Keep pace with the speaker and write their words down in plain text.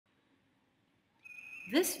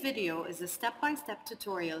This video is a step-by-step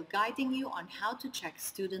tutorial guiding you on how to check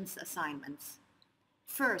students' assignments.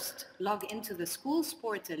 First, log into the school's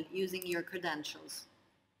portal using your credentials.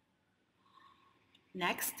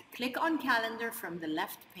 Next, click on Calendar from the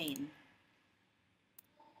left pane.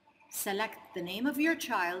 Select the name of your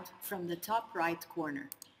child from the top right corner.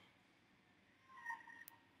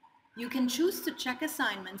 You can choose to check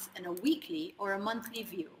assignments in a weekly or a monthly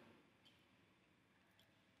view.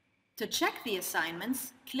 To check the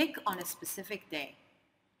assignments, click on a specific day.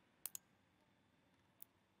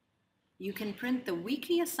 You can print the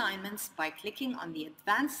weekly assignments by clicking on the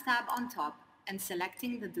Advanced tab on top and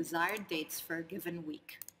selecting the desired dates for a given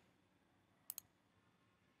week.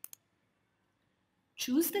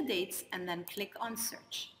 Choose the dates and then click on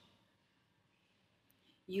Search.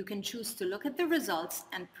 You can choose to look at the results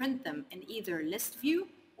and print them in either List View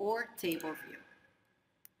or Table View.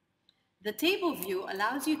 The Table View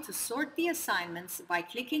allows you to sort the assignments by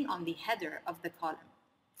clicking on the header of the column.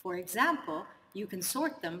 For example, you can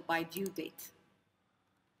sort them by due date.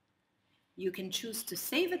 You can choose to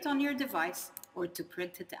save it on your device or to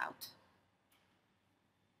print it out.